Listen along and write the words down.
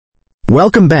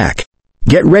Welcome back.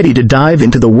 Get ready to dive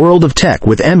into the world of tech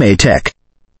with MA Tech,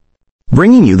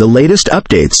 bringing you the latest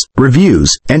updates,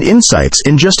 reviews, and insights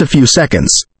in just a few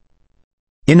seconds.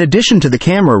 In addition to the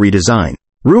camera redesign,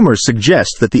 rumors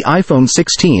suggest that the iPhone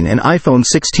 16 and iPhone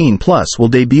 16 Plus will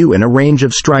debut in a range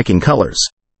of striking colors.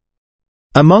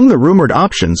 Among the rumored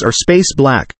options are space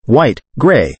black, white,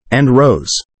 gray, and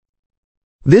rose.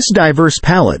 This diverse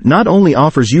palette not only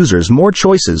offers users more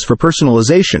choices for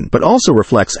personalization but also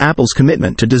reflects Apple's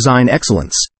commitment to design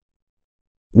excellence.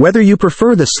 Whether you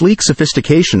prefer the sleek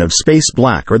sophistication of space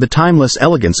black or the timeless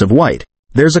elegance of white,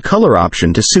 there's a color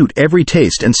option to suit every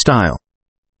taste and style.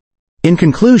 In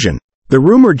conclusion, the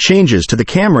rumored changes to the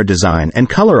camera design and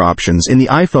color options in the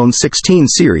iPhone 16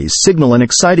 series signal an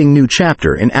exciting new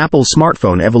chapter in Apple's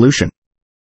smartphone evolution.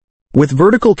 With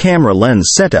vertical camera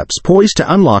lens setups poised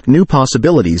to unlock new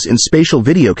possibilities in spatial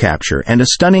video capture and a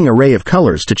stunning array of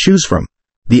colors to choose from,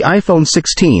 the iPhone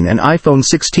 16 and iPhone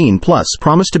 16 Plus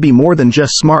promise to be more than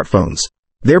just smartphones.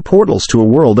 They're portals to a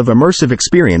world of immersive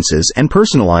experiences and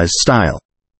personalized style.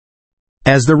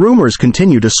 As the rumors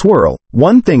continue to swirl,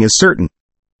 one thing is certain: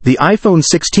 the iPhone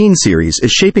 16 series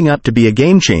is shaping up to be a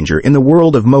game-changer in the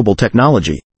world of mobile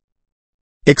technology.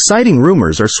 Exciting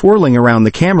rumors are swirling around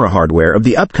the camera hardware of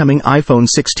the upcoming iPhone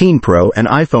 16 Pro and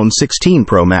iPhone 16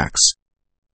 Pro Max.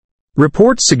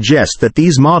 Reports suggest that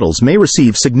these models may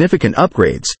receive significant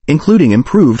upgrades, including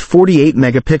improved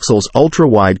 48-megapixel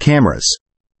ultra-wide cameras.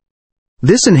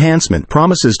 This enhancement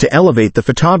promises to elevate the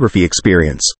photography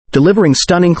experience, delivering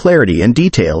stunning clarity and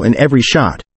detail in every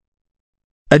shot.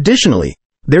 Additionally,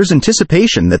 there's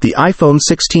anticipation that the iPhone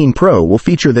 16 Pro will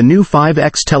feature the new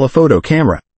 5x telephoto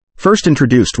camera, first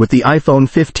introduced with the iPhone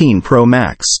 15 Pro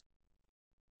Max.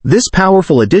 This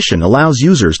powerful addition allows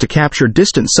users to capture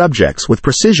distant subjects with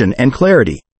precision and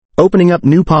clarity, opening up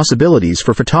new possibilities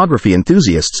for photography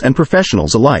enthusiasts and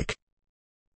professionals alike.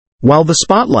 While the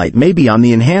spotlight may be on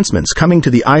the enhancements coming to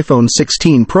the iPhone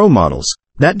 16 Pro models,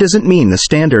 that doesn't mean the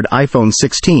standard iPhone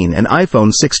 16 and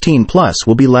iPhone 16 Plus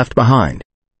will be left behind.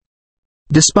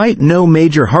 Despite no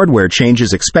major hardware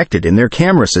changes expected in their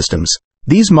camera systems,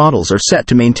 these models are set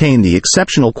to maintain the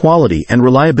exceptional quality and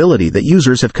reliability that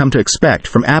users have come to expect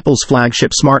from Apple's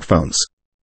flagship smartphones.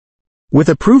 With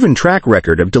a proven track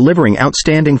record of delivering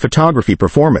outstanding photography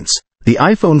performance, the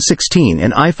iPhone 16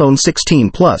 and iPhone 16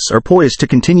 Plus are poised to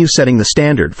continue setting the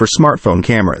standard for smartphone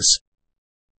cameras.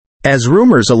 As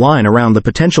rumors align around the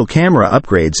potential camera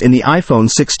upgrades in the iPhone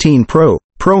 16 Pro,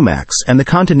 Pro Max, and the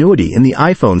continuity in the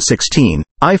iPhone 16,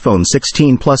 iPhone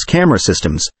 16 Plus camera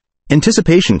systems,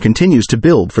 anticipation continues to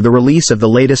build for the release of the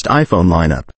latest iPhone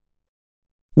lineup.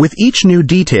 With each new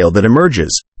detail that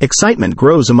emerges, excitement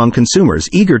grows among consumers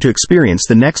eager to experience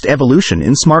the next evolution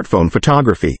in smartphone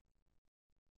photography.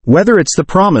 Whether it's the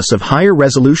promise of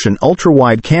higher-resolution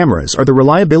ultra-wide cameras or the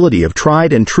reliability of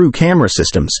tried-and-true camera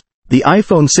systems, the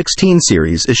iPhone 16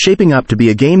 series is shaping up to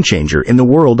be a game-changer in the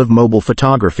world of mobile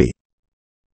photography.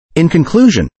 In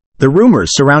conclusion, the rumors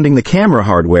surrounding the camera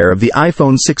hardware of the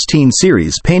iPhone 16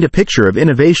 series paint a picture of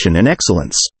innovation and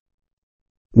excellence.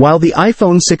 While the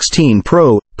iPhone 16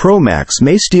 Pro, Pro Max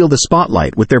may steal the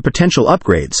spotlight with their potential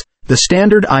upgrades, the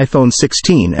standard iPhone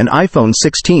 16 and iPhone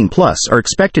 16 Plus are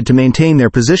expected to maintain their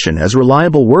position as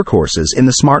reliable workhorses in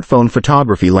the smartphone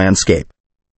photography landscape.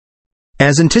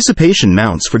 As anticipation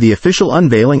mounts for the official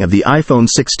unveiling of the iPhone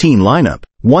 16 lineup,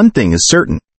 one thing is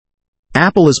certain: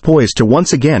 Apple is poised to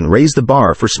once again raise the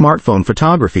bar for smartphone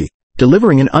photography,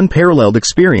 delivering an unparalleled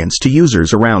experience to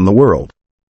users around the world.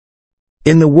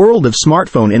 In the world of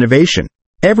smartphone innovation,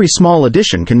 every small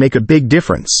addition can make a big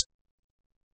difference.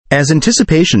 As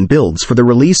anticipation builds for the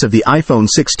release of the iPhone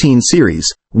 16 series,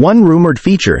 one rumored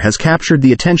feature has captured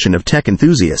the attention of tech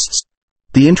enthusiasts: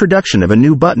 the introduction of a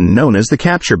new button known as the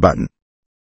Capture button.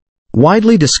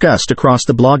 Widely discussed across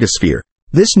the blogosphere,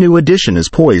 this new addition is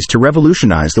poised to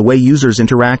revolutionize the way users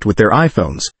interact with their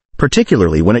iPhones,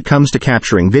 particularly when it comes to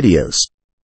capturing videos.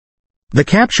 The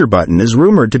Capture button is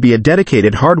rumored to be a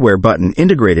dedicated hardware button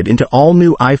integrated into all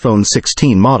new iPhone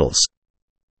 16 models.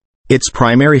 Its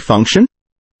primary function?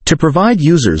 To provide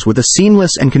users with a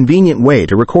seamless and convenient way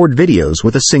to record videos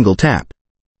with a single tap.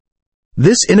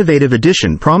 This innovative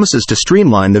addition promises to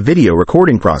streamline the video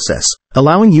recording process,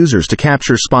 allowing users to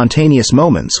capture spontaneous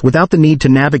moments without the need to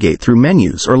navigate through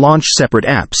menus or launch separate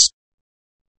apps.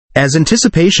 As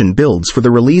anticipation builds for the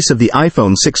release of the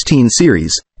iPhone 16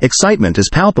 series, excitement is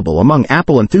palpable among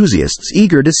Apple enthusiasts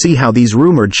eager to see how these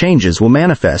rumored changes will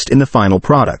manifest in the final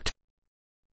product.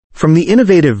 From the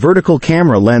innovative vertical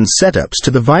camera lens setups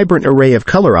to the vibrant array of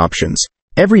color options,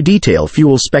 every detail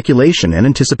fuels speculation and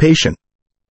anticipation.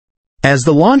 As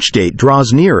the launch date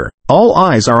draws nearer, all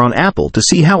eyes are on Apple to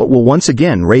see how it will once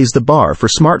again raise the bar for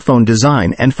smartphone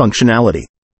design and functionality.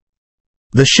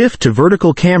 The shift to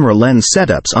vertical camera lens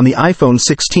setups on the iPhone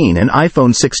 16 and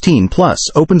iPhone 16 Plus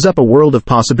opens up a world of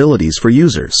possibilities for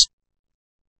users.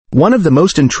 One of the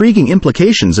most intriguing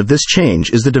implications of this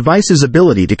change is the device's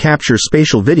ability to capture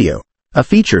spatial video, a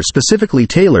feature specifically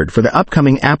tailored for the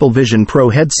upcoming Apple Vision Pro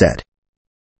headset.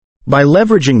 By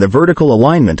leveraging the vertical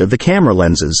alignment of the camera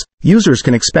lenses, users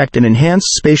can expect an enhanced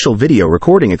spatial video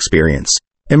recording experience,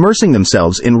 immersing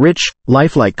themselves in rich,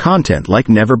 lifelike content like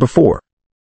never before.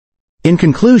 In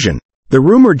conclusion, the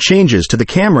rumored changes to the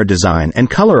camera design and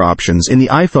color options in the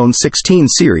iPhone 16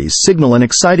 series signal an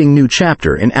exciting new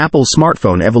chapter in Apple's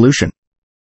smartphone evolution.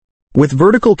 With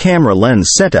vertical camera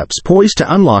lens setups poised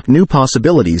to unlock new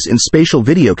possibilities in spatial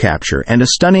video capture and a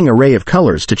stunning array of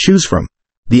colors to choose from,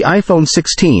 the iPhone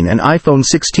 16 and iPhone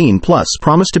 16 Plus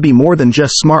promise to be more than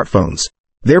just smartphones.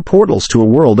 They're portals to a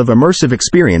world of immersive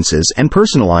experiences and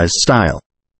personalized style.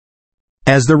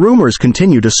 As the rumors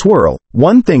continue to swirl,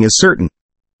 one thing is certain.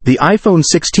 The iPhone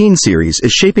 16 series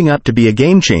is shaping up to be a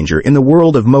game-changer in the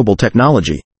world of mobile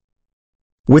technology.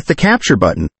 With the capture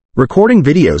button, recording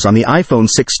videos on the iPhone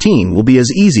 16 will be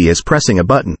as easy as pressing a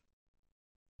button.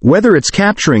 Whether it's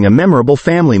capturing a memorable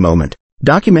family moment,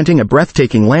 documenting a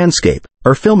breathtaking landscape,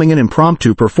 or filming an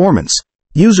impromptu performance,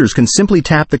 users can simply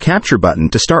tap the capture button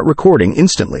to start recording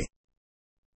instantly.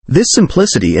 This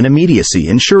simplicity and immediacy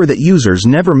ensure that users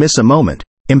never miss a moment,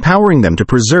 empowering them to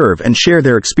preserve and share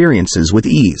their experiences with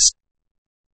ease.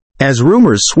 As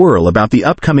rumors swirl about the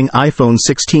upcoming iPhone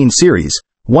 16 series,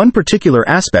 one particular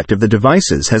aspect of the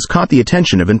devices has caught the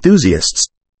attention of enthusiasts: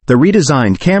 the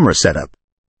redesigned camera setup.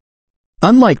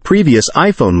 Unlike previous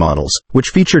iPhone models, which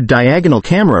featured diagonal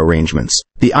camera arrangements,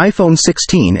 the iPhone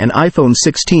 16 and iPhone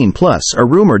 16 Plus are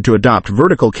rumored to adopt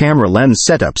vertical camera lens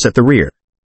setups at the rear.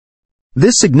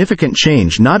 This significant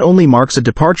change not only marks a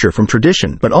departure from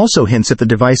tradition but also hints at the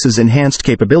device's enhanced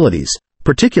capabilities,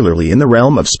 particularly in the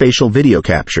realm of spatial video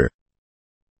capture.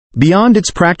 Beyond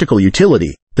its practical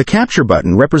utility, the capture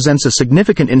button represents a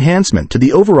significant enhancement to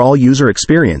the overall user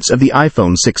experience of the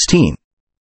iPhone 16.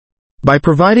 By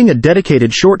providing a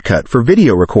dedicated shortcut for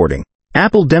video recording,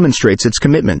 Apple demonstrates its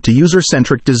commitment to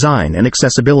user-centric design and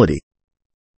accessibility.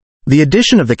 The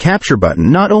addition of the capture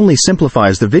button not only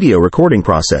simplifies the video recording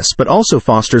process but also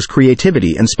fosters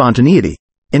creativity and spontaneity,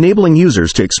 enabling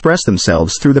users to express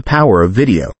themselves through the power of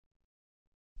video.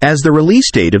 As the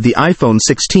release date of the iPhone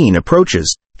 16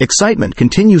 approaches, excitement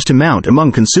continues to mount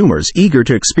among consumers eager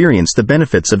to experience the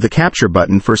benefits of the capture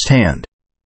button firsthand.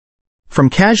 From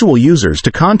casual users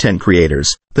to content creators,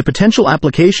 the potential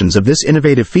applications of this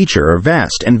innovative feature are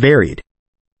vast and varied.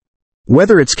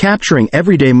 Whether it's capturing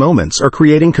everyday moments or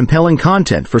creating compelling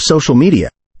content for social media,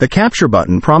 the capture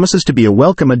button promises to be a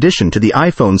welcome addition to the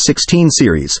iPhone 16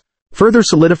 series, further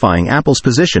solidifying Apple's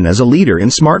position as a leader in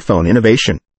smartphone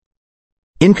innovation.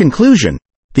 In conclusion,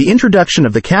 the introduction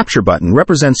of the capture button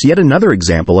represents yet another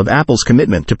example of Apple's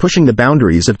commitment to pushing the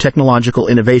boundaries of technological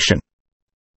innovation.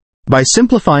 By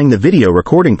simplifying the video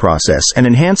recording process and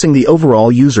enhancing the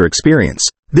overall user experience,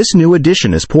 this new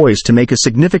addition is poised to make a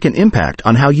significant impact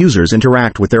on how users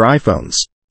interact with their iPhones.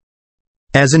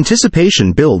 As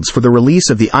anticipation builds for the release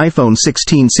of the iPhone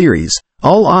 16 series,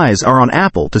 all eyes are on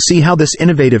Apple to see how this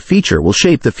innovative feature will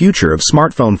shape the future of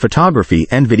smartphone photography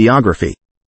and videography.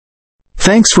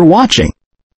 Thanks for watching.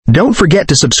 Don't forget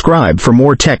to subscribe for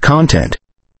more tech content.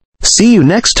 See you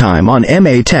next time on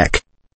MA Tech.